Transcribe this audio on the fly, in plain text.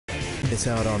It's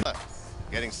out on.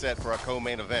 Getting set for our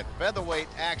co-main event, featherweight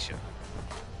action.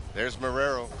 There's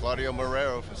Claudio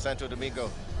Marrera from Santo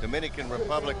Domingo, Dominican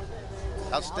Republic.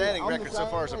 Outstanding record so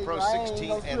far as a pro,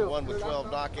 16-1 with 12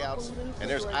 knockouts. And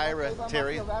there's Ira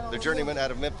Terry, the journeyman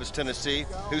out of Memphis, Tennessee,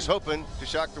 who's hoping to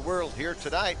shock the world here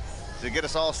tonight. To get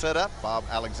us all set up, Bob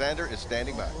Alexander is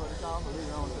standing by.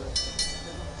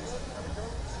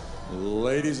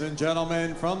 Ladies and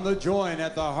gentlemen, from the Joint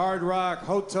at the Hard Rock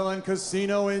Hotel and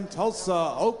Casino in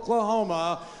Tulsa,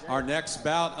 Oklahoma, our next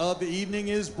bout of the evening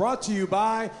is brought to you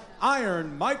by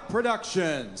Iron Mike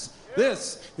Productions.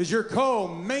 This is your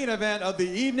co-main event of the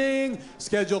evening,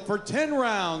 scheduled for 10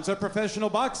 rounds of professional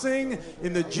boxing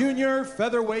in the junior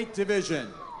featherweight division.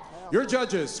 Your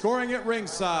judges scoring at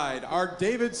ringside are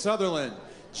David Sutherland,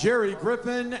 Jerry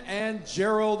Griffin, and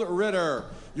Gerald Ritter.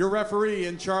 Your referee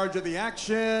in charge of the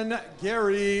action,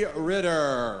 Gary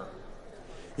Ritter.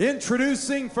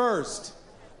 Introducing first,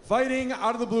 fighting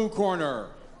out of the blue corner,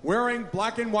 wearing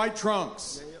black and white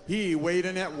trunks. He weighed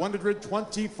in at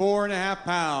 124.5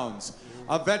 pounds.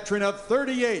 A veteran of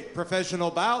 38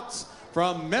 professional bouts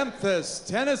from Memphis,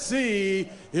 Tennessee.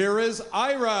 Here is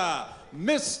Ira,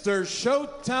 Mr.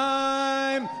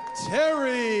 Showtime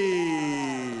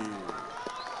Terry.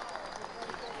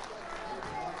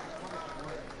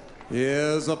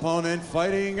 His opponent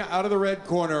fighting out of the red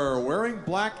corner, wearing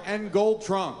black and gold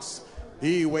trunks.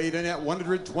 He weighed in at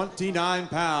 129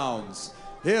 pounds.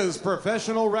 His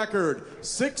professional record,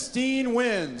 16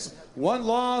 wins, 1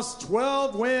 loss,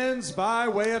 12 wins by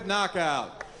way of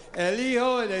knockout. El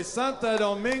Hijo de Santo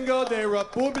Domingo de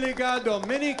República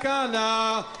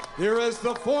Dominicana. Here is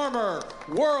the former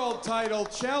world title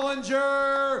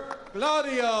challenger,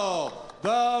 Claudio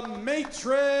the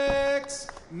Matrix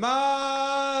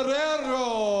Marrera.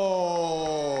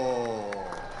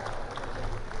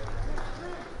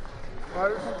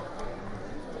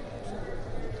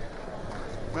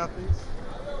 Mouthpiece.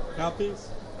 Mouthpiece.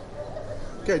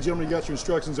 Okay, gentlemen, you got your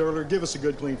instructions earlier. Give us a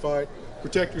good, clean fight.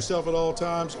 Protect yourself at all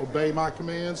times. Obey my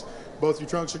commands. Both your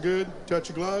trunks are good. Touch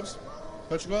your gloves.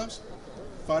 Touch your gloves.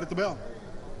 Fight at the bell.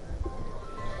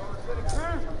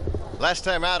 Last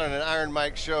time out on an Iron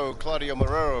Mike show, Claudio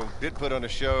Marrera did put on a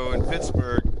show in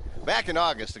Pittsburgh back in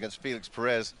August against Felix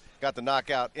Perez. Got the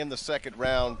knockout in the second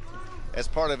round. As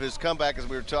part of his comeback, as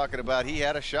we were talking about, he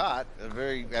had a shot.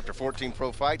 After 14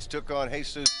 pro fights, took on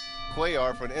Jesus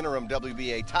Cuellar for an interim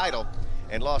WBA title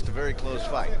and lost a very close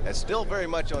fight. That's still very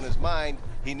much on his mind.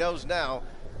 He knows now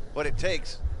what it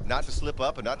takes not to slip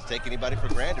up and not to take anybody for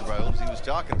granted, Raul, as he was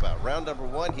talking about. Round number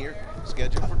 1 here,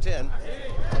 scheduled for 10.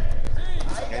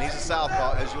 And he's a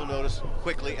southpaw, as you'll notice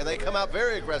quickly, and they come out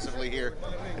very aggressively here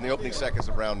in the opening seconds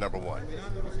of round number 1.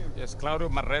 Yes, Claudio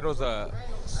Marrera's a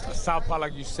southpaw,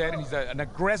 like you said, and he's an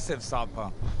aggressive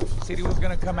southpaw. He said he was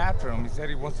going to come after him. He said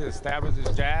he wants to establish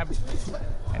his jab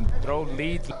and throw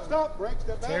leads.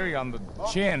 Terry on the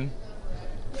chin.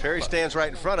 Terry stands right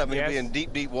in front of him. Yes. He'll be in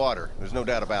deep, deep water. There's no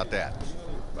doubt about that.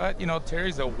 But, you know,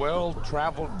 Terry's a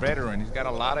well-traveled veteran. He's got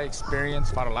a lot of experience,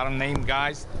 fought a lot of named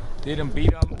guys. Didn't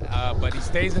beat him, but he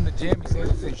stays in the gym. He says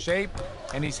he's in shape,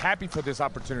 and he's happy for this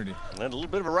opportunity. And a little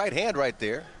bit of a right hand right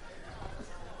there.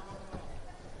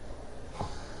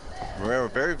 Marrera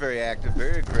very, very active,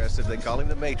 very aggressive. They call him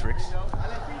the Matrix.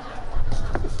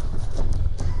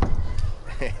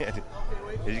 And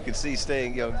as you can see,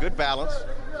 staying, good balance.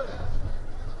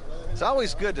 It's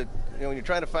always good to, when you're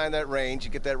trying to find that range,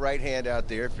 you get that right hand out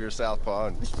there if you're a southpaw,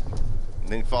 and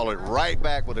then follow it right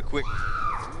back with a quick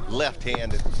left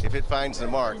hand. If it finds the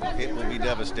mark, it will be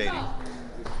devastating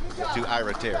to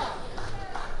Ira Terry.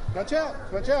 Watch out,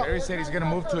 watch out. Terry said he's going to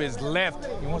move to his left.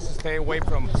 He wants to stay away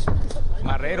from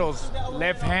Marrera's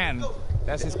left hand.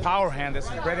 That's his power hand. That's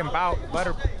his bread and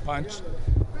butter punch.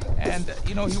 And,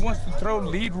 he wants to throw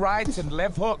lead rights and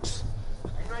left hooks.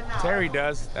 Terry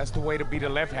does. That's the way to beat a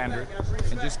left-hander.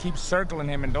 And just keep circling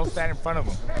him and don't stand in front of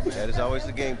him. That is always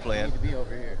the game plan.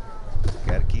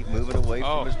 Got to keep moving away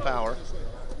from his power.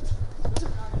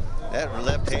 That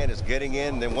left hand is getting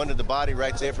in, then one to the body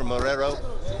right there from Marrera.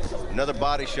 Another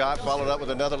body shot, followed up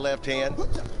with another left hand.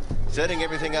 Setting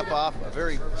everything up off a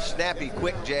very snappy,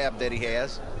 quick jab that he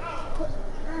has.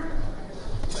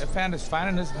 Left hand is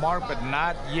finding his mark, but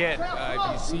not yet.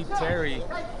 If you see Terry,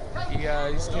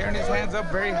 he's carrying his hands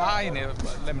up very high, and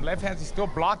them left hands, he's still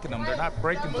blocking them. They're not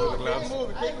breaking through the gloves.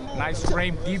 Nice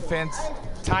frame defense,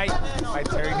 tight by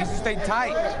Terry. He needs to stay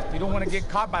tight. You don't want to get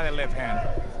caught by that left hand.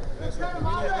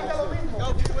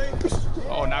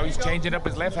 Oh, now he's changing up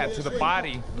his left hand to the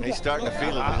body. He's starting to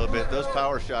feel it a little bit. Those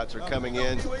power shots are coming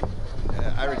in.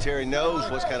 Ira Terry knows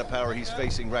what kind of power he's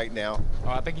facing right now. Oh,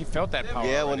 I think he felt that power.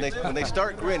 Yeah, when they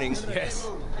start grinning, yes,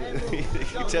 you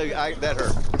can tell you that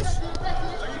hurt.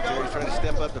 Terry's trying to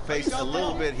step up the pace a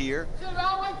little bit here.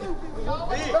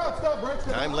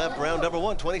 Time left, round number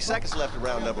 1. 20 seconds left of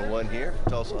round number 1 here,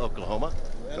 Tulsa, Oklahoma.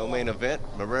 No main event.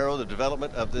 Marrero, the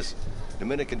development of this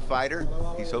Dominican fighter.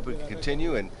 He's hoping to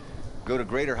continue and go to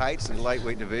greater heights in the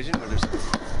lightweight division, where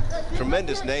there's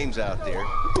tremendous names out there.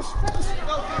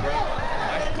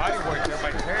 Nice body work there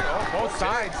by Terry. Oh, both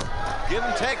sides. Give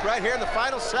and take right here in the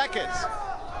final seconds.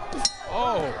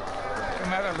 Oh,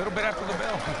 come out a little bit after the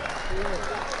bell.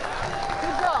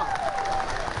 Good job.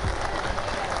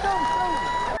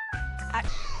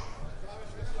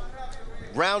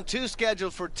 Round 2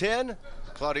 scheduled for 10.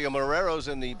 Claudio Marrero's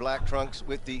in the black trunks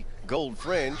with the gold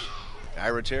fringe.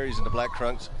 Ira Terry's in the black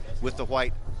trunks with the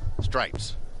white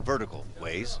stripes, vertical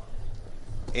ways.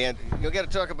 And you got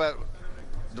to talk about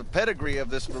the pedigree of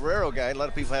this Marrero guy. A lot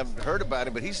of people haven't heard about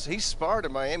him, but he's sparred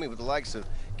in Miami with the likes of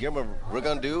Guillermo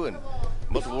Rigondeaux and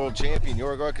multiple world champion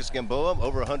Yorgos Gamboa,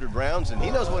 over 100 rounds, and he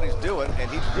knows what he's doing,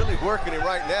 and he's really working it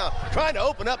right now, trying to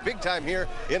open up big time here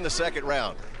in the second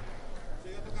round.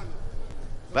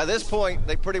 By this point,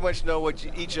 they pretty much know what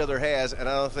each other has, and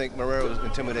I don't think Marrero is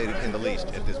intimidated in the least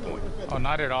at this point. Oh,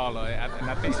 not at all. And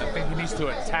I think he needs to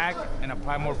attack and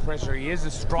apply more pressure. He is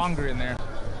stronger in there.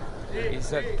 I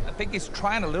think he's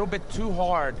trying a little bit too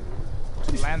hard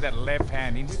to land that left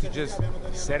hand. He needs to just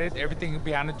set it, everything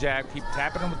behind the jab, keep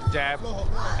tapping him with the jab,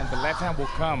 and the left hand will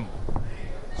come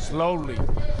slowly.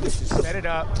 Just set it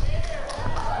up.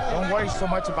 Don't worry so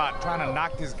much about trying to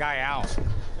knock this guy out.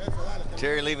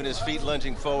 Terry leaving his feet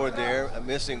lunging forward there,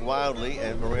 missing wildly,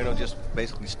 and Marrero just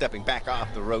basically stepping back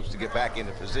off the ropes to get back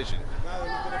into position.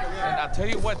 And I'll tell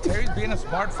you what, Terry's being a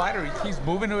smart fighter. He keeps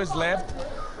moving to his left,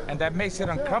 and that makes it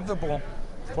uncomfortable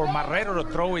for Marrero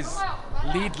to throw his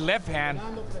lead left hand.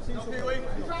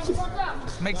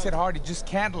 Just makes it hard. He just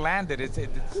can't land it. It's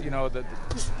you know, the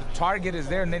target is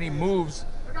there, and then he moves.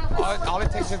 All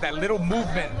it takes is that little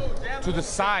movement to the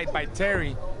side by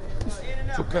Terry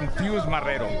to confuse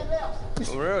Marrero.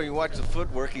 Marrero, you watch the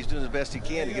footwork. He's doing the best he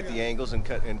can to get the angles and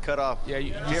cut off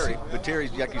Terry. But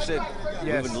Terry's, like you said,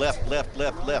 moving left.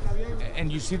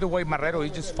 And you see the way Marrero,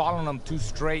 he's just following him too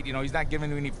straight. You know, he's not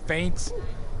giving him any feints.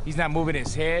 He's not moving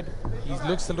his head.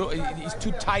 He's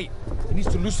too tight. He needs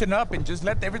to loosen up and just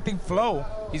let everything flow.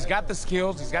 He's got the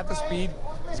skills. He's got the speed.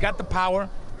 He's got the power.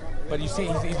 But you see,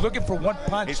 he's looking for one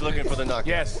punch. He's looking for the knockout.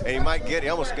 Yes. And he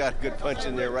almost got a good punch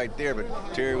in there right there,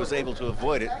 but Terry was able to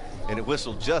avoid it, and it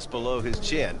whistled just below his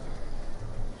chin.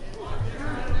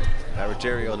 Ira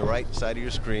Terry on the right side of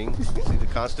your screen. You see the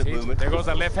constant movement. There goes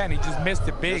that left hand. He just missed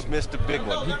it big. Just missed a big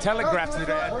one. He telegraphs it.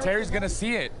 Terry's going to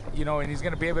see it, you know, and he's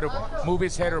going to be able to move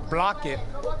his head or block it.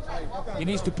 He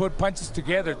needs to put punches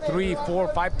together, 3, 4,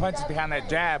 5 punches behind that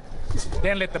jab,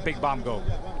 then let the big bomb go.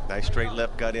 Nice straight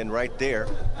left got in right there.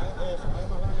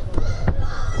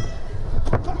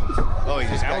 Oh, he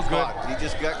just got caught. He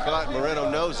just got caught.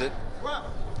 Marrero knows it.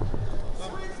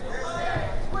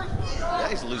 Yeah,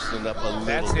 he's loosening up a little bit.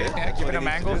 That's it. Yeah, giving him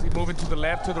angles. He's moving to the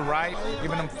left, to the right,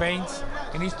 giving him feints.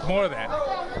 He needs more of that.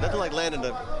 Nothing like landing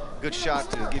a good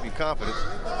shot to give you confidence.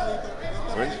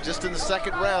 We're just in the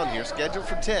second round here, scheduled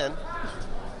for 10.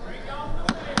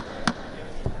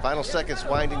 Final seconds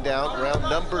winding down, round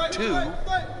number 2.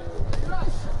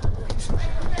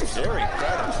 Terry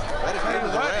tried to get into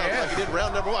the round like he did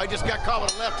round number 1. He just got caught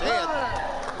with a left hand.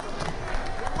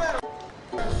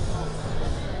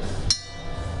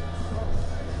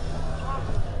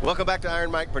 Welcome back to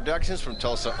Iron Mike Productions from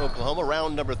Tulsa, Oklahoma.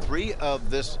 Round number 3 of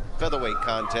this featherweight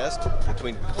contest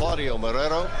between Claudio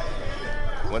Marrero,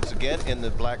 once again in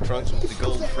the black trunks with the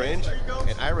gold fringe,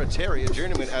 and Ira Terry, a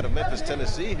journeyman out of Memphis,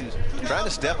 Tennessee, who's trying to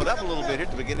step it up a little bit here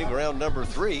at the beginning of round number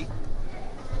 3.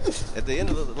 At the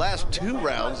end of the last 2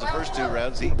 rounds, the first 2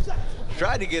 rounds, he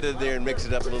tried to get in there and mix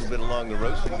it up a little bit along the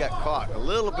ropes, but he got caught a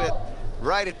little bit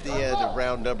right at the end of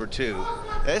round number 2.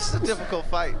 Now, this is a difficult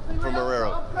fight for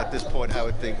Marrero at this point, I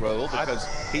would think, Raul, because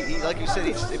he like you said,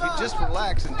 if he just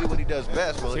relax and do what he does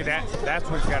best. Well, see, that's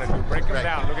what he's got to do. Break him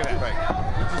down. Look at that. Right.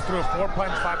 He just threw a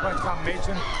 4-punch, 5-punch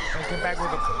combination and came back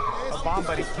with a bomb,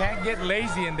 but he can't get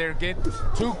lazy in there, get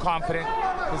too confident,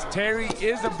 because Terry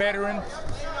is a veteran,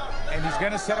 and he's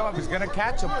going to set him up. He's going to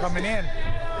catch him coming in.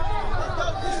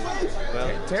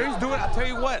 Well, Terry's doing, I'll tell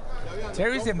you what,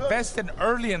 Terry's investing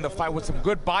early in the fight with some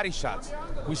good body shots.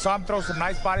 We saw him throw some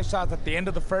nice body shots at the end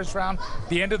of the first round,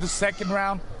 the end of the second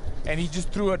round, and he just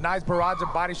threw a nice barrage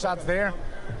of body shots there.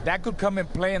 That could come and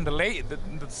play in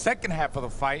the second half of the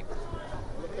fight.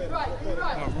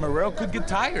 Marrero could get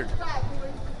tired.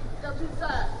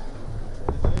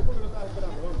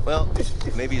 Well,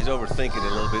 maybe he's overthinking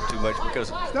it a little bit too much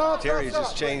because Terry has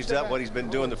just changed up what he's been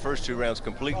doing the first 2 rounds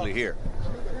completely here.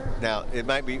 Now, it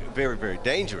might be very, very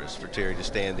dangerous for Terry to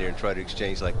stand there and try to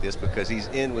exchange like this because he's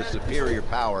in with superior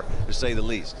power, to say the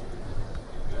least.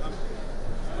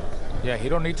 Yeah, he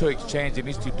don't need to exchange. He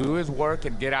needs to do his work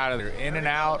and get out of there. In and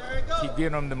out. Keep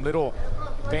giving him them little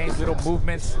feints, little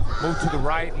movements. Move to the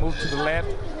right, move to the left.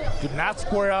 Do not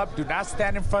square up. Do not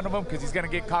stand in front of him because he's going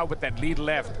to get caught with that lead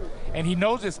left. And he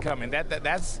knows it's coming.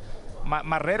 That's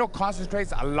Marrero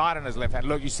concentrates a lot on his left hand.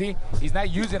 Look, you see, he's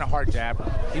not using a hard jab.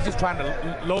 He's just trying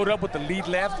to load up with the lead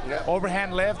left,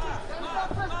 overhand left.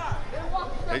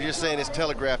 They're just saying it's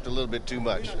telegraphed a little bit too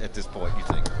much at this point, you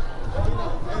think?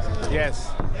 Yes.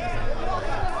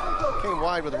 Came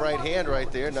wide with the right hand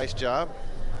right there. Nice job.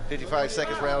 55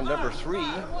 seconds, round number 3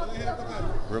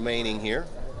 remaining here.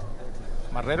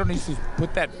 Marrero needs to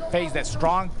put that face, that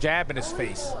strong jab in his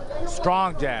face.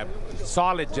 Strong jab,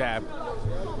 solid jab.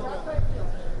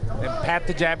 Then pat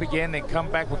the jab again, then come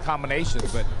back with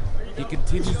combinations. But he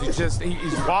continues to just,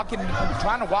 he's walking,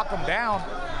 trying to walk him down,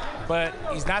 but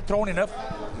he's not throwing enough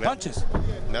punches.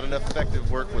 Not enough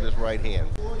effective work with his right hand.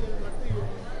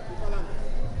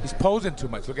 He's posing too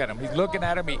much. Look at him. He's looking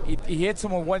at him. He hits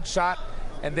him with one shot,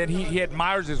 and then he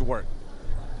admires his work.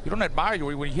 You don't admire you.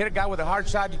 When you hit a guy with a hard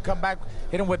shot, you come back,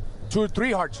 hit him with 2 or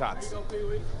 3 hard shots.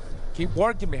 Keep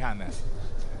working behind that.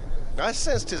 I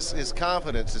sensed his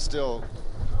confidence is still,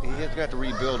 he's got to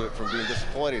rebuild it from being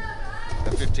disappointed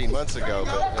 15 months ago,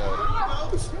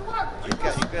 but you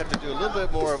have to do a little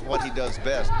bit more of what he does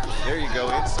best. There you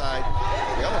go, inside.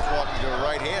 He almost walked into a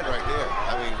right hand right there.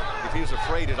 I mean, if he was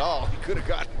afraid at all, he could have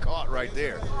gotten caught right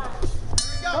there.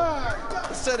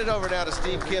 Let's send it over now to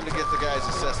Steve Kim to get the guys'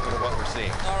 assessment of what we're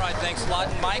seeing. All right, thanks a lot.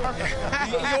 Mike,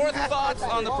 your thoughts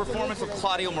on the performance of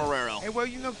Claudio Marrero? Hey, well,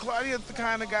 you know, Claudio's the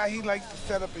kind of guy, he likes to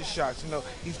set up his shots. You know,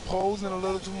 he's posing a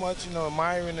little too much, you know,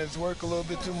 admiring his work a little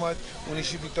bit too much when he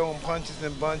should be throwing punches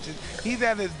and bunches. He's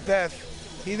at his best.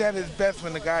 He's at his best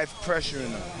when the guy's pressuring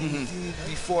him. He needs to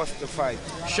be forced to fight.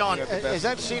 Sean, as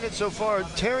I've seen it so far,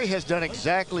 Terry has done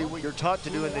exactly what you're taught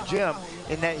to do in the gym,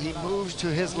 in that he moves to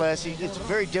his left. It's a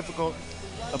very difficult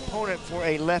opponent for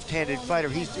a left-handed fighter.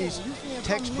 He's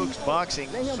textbooks boxing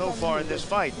so far in this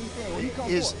fight.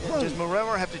 Does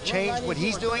Marrero have to change what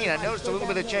he's doing? And I noticed a little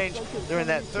bit of change there in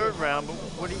that 3rd round, but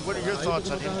what are your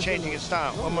thoughts on him changing his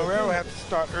style? Well, Marrero has to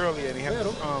start earlier, and he has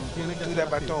to do that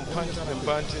by throwing punches and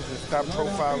bunches and stop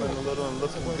profiling a little and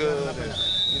looking good. And,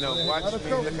 you know, watch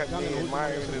me, look at me,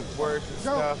 admiring his work and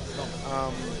stuff.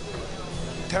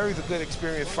 Terry's a good,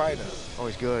 experienced fighter. Oh,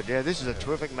 he's good. Yeah, this is a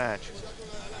terrific match.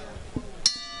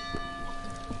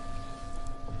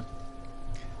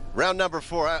 Round number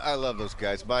 4, I love those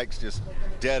guys. Mike's just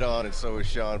dead on, and so is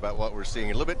Sean, about what we're seeing.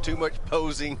 A little bit too much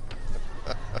posing.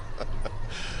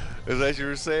 As you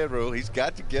were saying, Raul, he's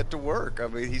got to get to work. I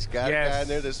mean, he's got a guy in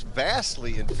there that's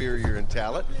vastly inferior in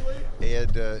talent,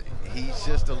 and he's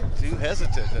just too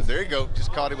hesitant. And there you go,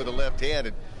 just caught him with a left hand,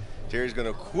 and Terry's going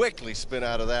to quickly spin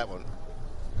out of that one.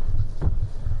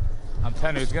 I'm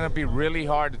telling you, it's going to be really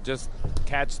hard to just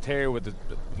catch Terry with the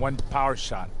one power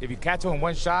shot. If you catch him in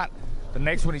one shot, the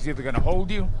next one he's either going to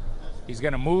hold you, he's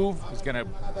going to move, he's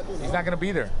not going to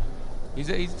be there.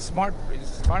 He's smart. He's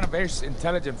smart and very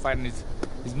intelligent fighter.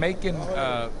 He's making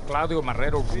Claudio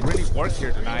Marrero really work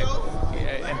here tonight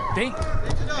and think.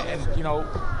 And you know,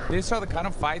 these are the kind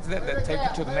of fights that take you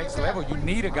to the next level. You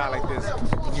need a guy like this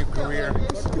in your career.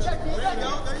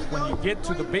 When you get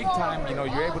to the big time, you know,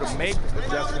 you're able to make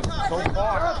adjustments. So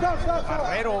far,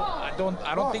 Marrero,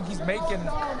 I don't think he's making.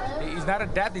 He's not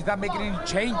adapting. He's not making any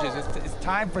changes. It's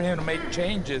time for him to make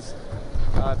changes.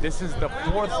 This is the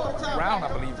 4th round,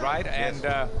 I believe, right? And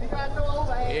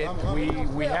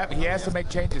he has to make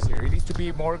changes here. He needs to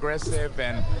be more aggressive,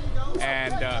 and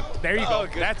there you go.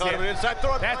 That's it.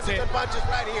 That's it.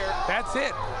 Right here. That's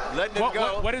it. Letting it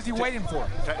go. What is he waiting for?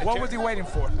 What was he waiting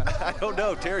for? I don't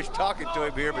know. Terry's talking to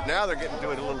him here, but now they're getting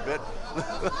to it a little bit.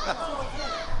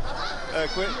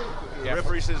 Quit. The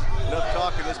referee says, enough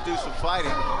talking, let's do some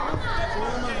fighting.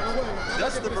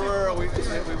 That's the Marrero we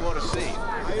want to see.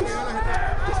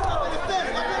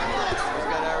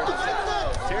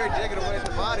 Terry digging away at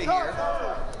the body here,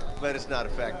 but it's not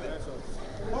effective.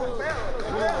 Well,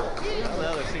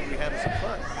 they seem to be having some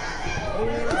fun.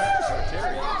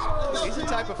 Terry, he's the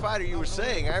type of fighter you were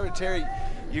saying. Terry,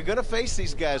 you're going to face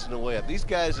these guys on the way up. These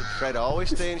guys that try to always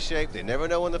stay in shape. They never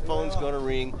know when the phone's going to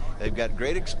ring. They've got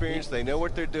great experience. They know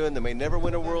what they're doing. They may never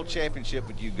win a world championship,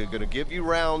 but they're going to give you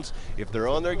rounds if they're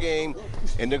on their game,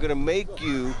 and they're going to make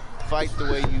you fight the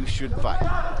way you should fight.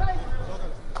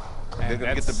 They're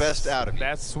going to get the best out of you.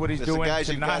 That's what he's That's doing the guys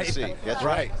tonight. You've got to see. That's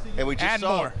right. And we just and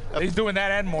saw more. He's doing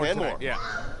that and more tonight. Yeah.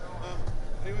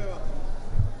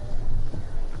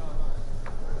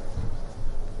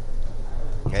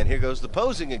 And here goes the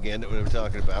posing again that we were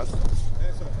talking about.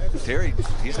 Terry,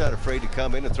 he's not afraid to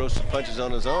come in and throw some punches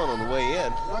on his own on the way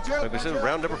in. Like we said,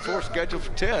 round number 4 scheduled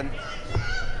for 10.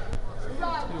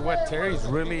 What, Terry's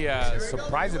really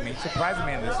surprising me. Surprising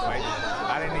me in this fight.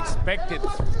 I didn't expect it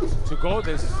to go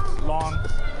this long.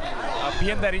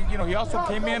 Being that he also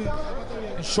came in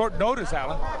short notice,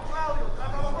 Alan.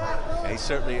 He's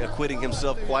certainly acquitting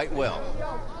himself quite well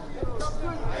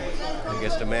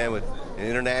against a man with an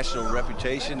international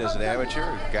reputation as an amateur,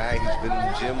 a guy who's been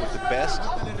in the gym with the best.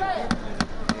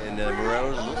 And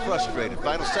Marrero's a little frustrated.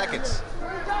 Final seconds.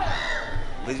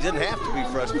 But he didn't have to be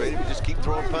frustrated. He just keep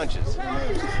throwing punches.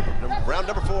 Round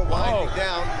number 4 winding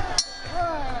down.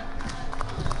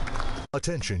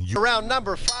 Attention. Round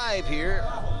number 5 here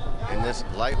in this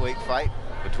lightweight fight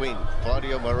between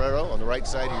Claudio Marrera on the right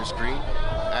side of your screen,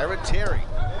 Ira Terry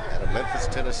out of Memphis,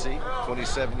 Tennessee,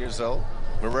 27 years old.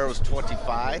 Marrera's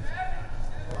 25.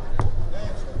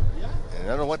 And I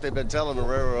don't know what they've been telling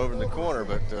Marrera over in the corner,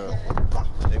 but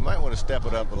they might want to step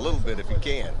it up a little bit if he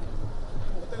can.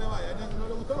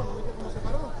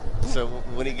 So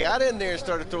when he got in there and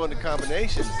started throwing the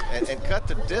combinations and cut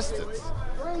the distance,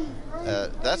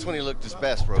 that's when he looked his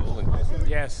best, Raul.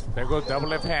 Yes, there goes double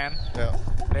left hand. Yeah.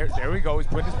 There we go. He's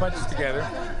putting his punches together.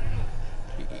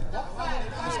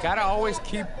 He's got to always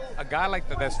keep a guy like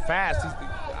that that's fast.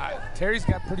 Terry's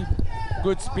got pretty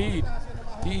good speed.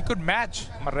 He could match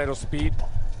Marrero's speed.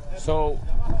 So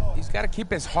he's got to keep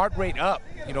his heart rate up.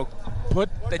 Put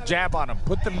the jab on him.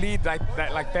 Put the lead like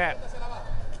that.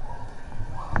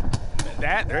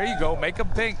 There you go. Make him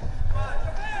think.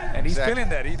 And he's feeling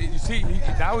that. You see,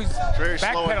 now he's slowing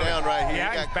down right here.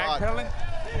 Yeah, he's backpedaling.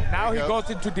 Now he goes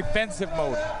into defensive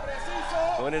mode.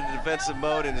 Going into defensive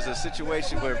mode, and there's a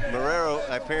situation where Marrero,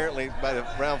 apparently, by the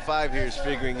round 5 here, is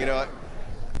figuring,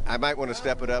 I might want to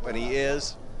step it up, and he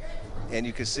is. And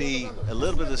you can see a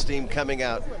little bit of the steam coming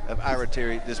out of Ira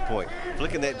Terry at this point.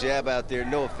 Flicking that jab out there,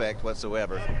 no effect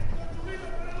whatsoever. Look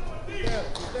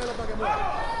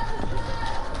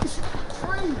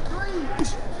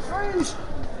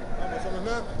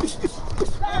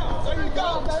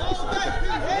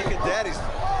at that, he's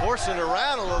forcing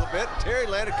around a little bit. Terry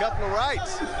landed a couple of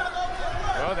rights.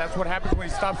 Well, that's what happens when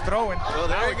he stops throwing. Well,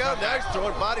 there you go. Now he's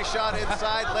throwing body shot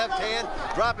inside, left hand,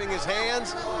 dropping his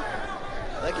hands.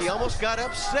 Like he almost got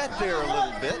upset there a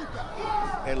little bit.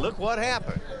 And look what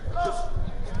happened.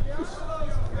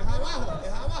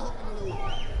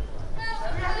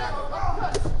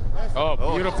 Oh,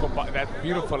 beautiful. That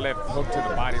beautiful left hook to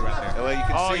the body right there. Well, you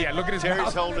can see yeah, look at his Terry's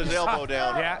mouth. holding his elbow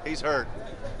down. Yeah. He's hurt.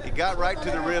 He got right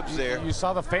to the ribs there. You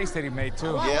saw the face that he made,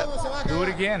 too. Yep. Do it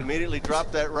again. Immediately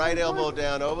dropped that right elbow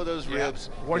down over those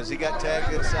ribs because he got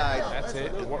tagged inside. That's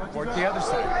it. Work the other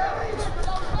side.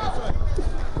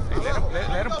 Hey,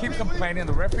 let him keep complaining.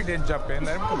 The referee didn't jump in.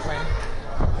 Let him complain.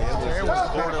 It was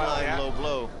a borderline low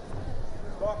blow.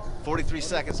 43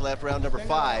 seconds left, round number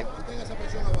 5.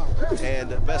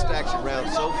 And best action round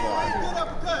so far.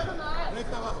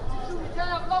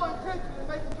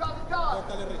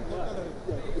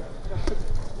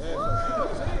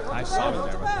 Nice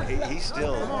shot there. He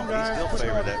still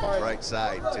favored that right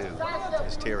side too.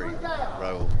 As Terry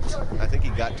Raul. I think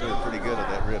he got to it pretty good on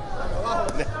that rib.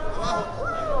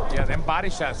 Yeah, them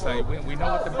body shots. We know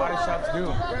what the body shots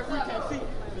do.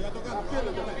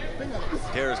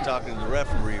 Terry's talking to the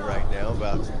referee right now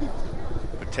about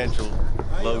potential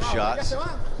low shots.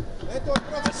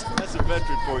 That's a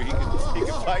veteran for you. He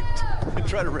can fight and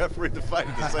try to referee the fight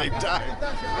at the same time.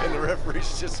 And the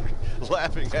referee's just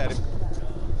laughing at him.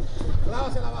 I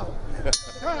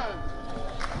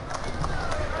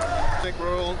think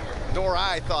Raul, nor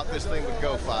I thought this thing would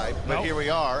go 5, but here we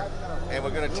are. And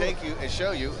we're going to take you and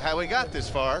show you how we got this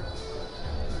far.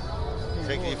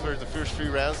 Taking you for the first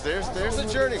few rounds. There's the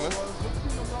journeyman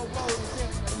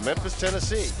from Memphis,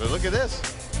 Tennessee. But look at this.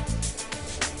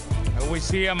 And we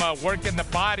see him working the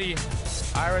body.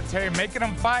 Ira Terry making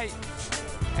him fight.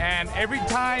 And every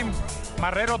time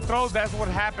Marrero throws, that's what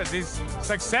happens. He's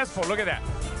successful. Look at that.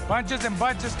 Punches and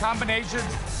bunches, combinations.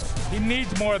 He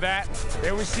needs more of that.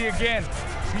 There we see again.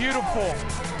 Beautiful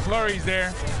flurries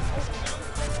there.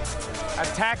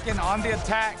 Attacking on the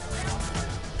attack.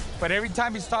 But every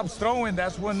time he stops throwing,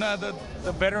 that's when the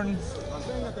veteran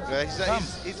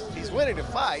he's winning the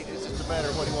fight. It's just a matter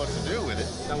of what he wants to do with it.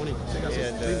 And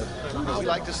we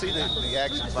like to see the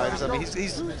action fighters. I mean,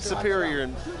 he's superior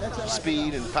in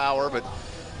speed and power, but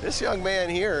this young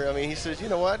man here, I mean, he says, you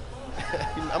know what?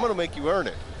 I'm going to make you earn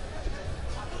it.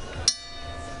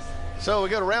 So we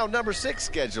got a round number 6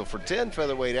 scheduled for 10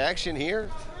 featherweight action here.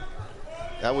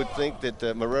 I would think that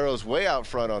Marrero's way out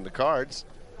front on the cards.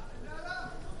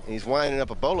 He's winding up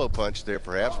a bolo punch there,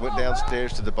 perhaps. Went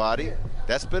downstairs to the body.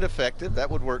 That's been effective. That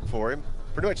would work for him.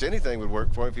 Pretty much anything would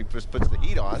work for him if he just puts the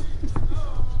heat on.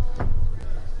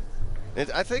 And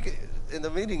I think in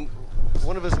the meeting,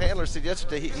 one of his handlers suggested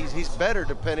that he's better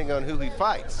depending on who he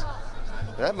fights.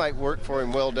 That might work for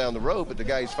him well down the road, but the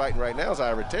guy he's fighting right now is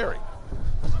Ira Terry.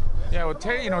 Yeah, well,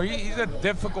 Terry, he's a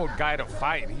difficult guy to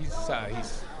fight. He's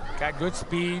got good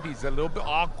speed. He's a little bit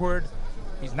awkward.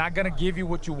 He's not going to give you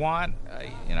what you want.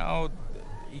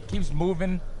 He keeps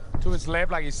moving to his left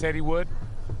like he said he would.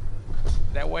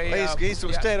 That way, he's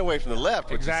staying away from the left,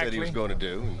 which exactly. he said he was going to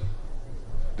do.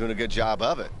 Doing a good job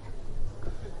of it.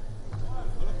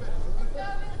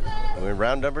 We're in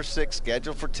round number 6,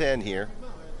 scheduled for 10 here.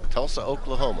 Tulsa,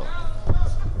 Oklahoma,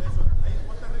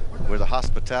 where the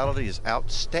hospitality is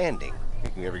outstanding.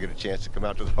 If you ever get a chance to come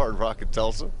out to the Hard Rock in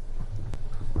Tulsa.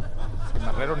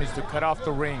 Marrero needs to cut off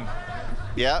the ring.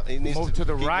 Yeah, he needs move to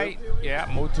the right.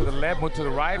 Yeah, move to the left, move to the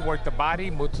right, work the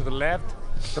body, move to the left,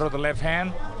 throw the left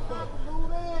hand.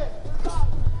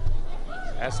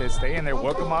 That's it, stay in there,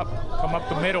 work him up, come up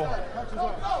the middle.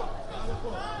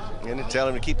 And then tell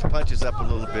him to keep the punches up a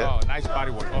little bit. Oh, nice body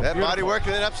work. Oh, that beautiful. Body work,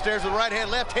 and then upstairs with the right hand,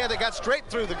 left hand that got straight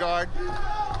through the guard.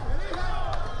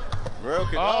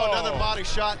 Another body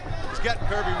shot. He's got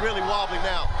Kirby really wobbly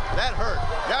now. That hurt.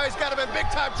 Now he's got him in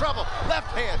big-time trouble. Left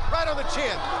hand, right on the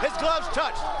chin. His gloves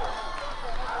touched.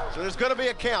 So there's going to be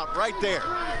a count right there.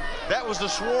 That was the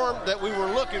swarm that we were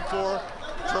looking for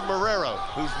from Marrero,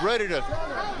 who's ready to,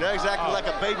 now he's acting like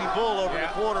a baby bull over the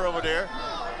corner over there.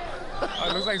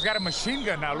 It looks like he's got a machine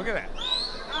gun now. Look at that.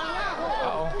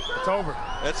 Uh-oh, it's over.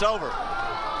 It's over.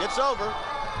 It's over.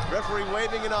 Referee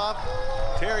waving it off.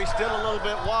 Terry still a little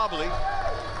bit wobbly.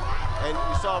 And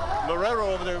you saw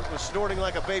Marrero over there was snorting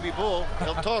like a baby bull.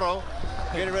 El Toro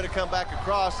getting ready to come back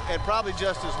across, and probably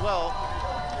just as well.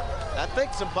 I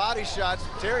think some body shots.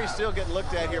 Terry's still getting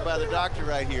looked at here by the doctor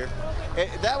right here.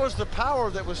 That was the power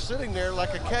that was sitting there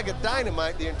like a keg of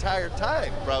dynamite the entire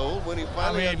time, Raul, when he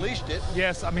finally unleashed it.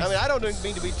 Yes, I don't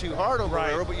mean to be too hard on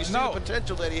Marrero, but you see the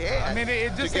potential that he had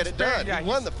to get it done. Yeah, he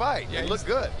won the fight. Yeah, he looked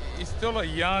good. He's still a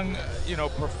young,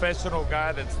 professional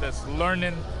guy that's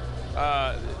learning,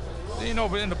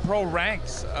 in the pro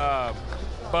ranks.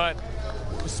 But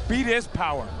speed is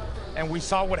power, and we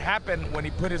saw what happened when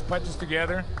he put his punches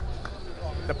together.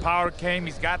 The power came.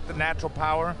 He's got the natural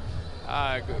power.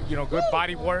 Good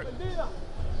body work.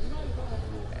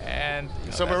 And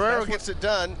so Marrero gets it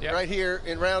done right here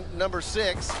in round number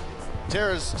 6.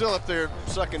 Terra's still up there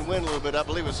sucking wind a little bit. I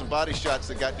believe with some body shots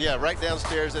that got, right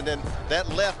downstairs, and then that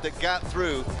left that got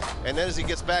through. And then as he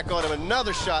gets back on him,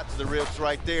 another shot to the ribs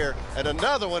right there, and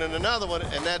another one, and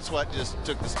that's what just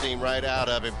took the steam right out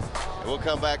of him. And we'll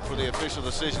come back for the official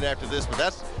decision after this, but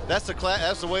that's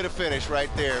the way to finish right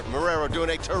there. Marrero doing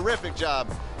a terrific job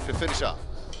to finish off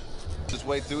his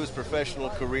way through his professional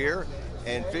career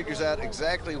and figures out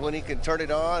exactly when he can turn it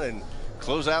on and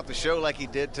close out the show like he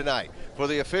did tonight. For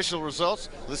the official results,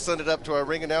 let's send it up to our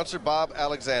ring announcer, Bob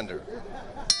Alexander.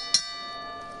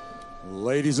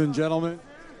 Ladies and gentlemen,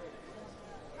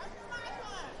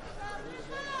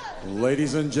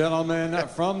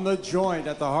 from the joint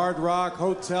at the Hard Rock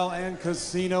Hotel and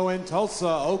Casino in Tulsa,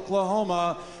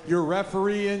 Oklahoma, your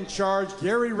referee in charge,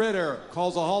 Gary Ritter,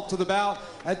 calls a halt to the bout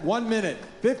at 1 minute,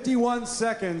 51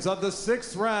 seconds of the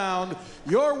 6th round.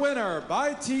 Your winner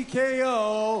by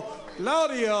TKO,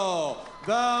 Claudio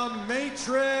the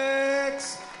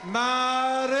Matrix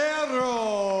Marrero.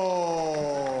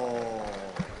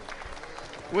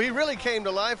 Well, he really came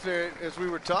to life there as we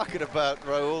were talking about,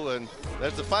 Raul, and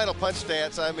there's the final punch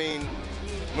stance. I mean,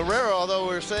 Marrero, although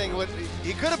we were saying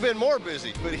he could have been more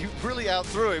busy, but he really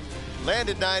outthrew him.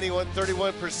 Landed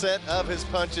 31% of his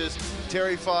punches.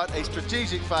 Terry fought a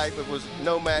strategic fight, but was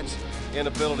no match in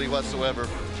ability whatsoever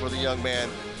for the young man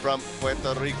from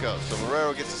Puerto Rico. So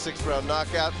Marrero gets a 6th round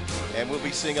knockout, and we'll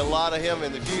be seeing a lot of him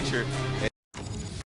in the future.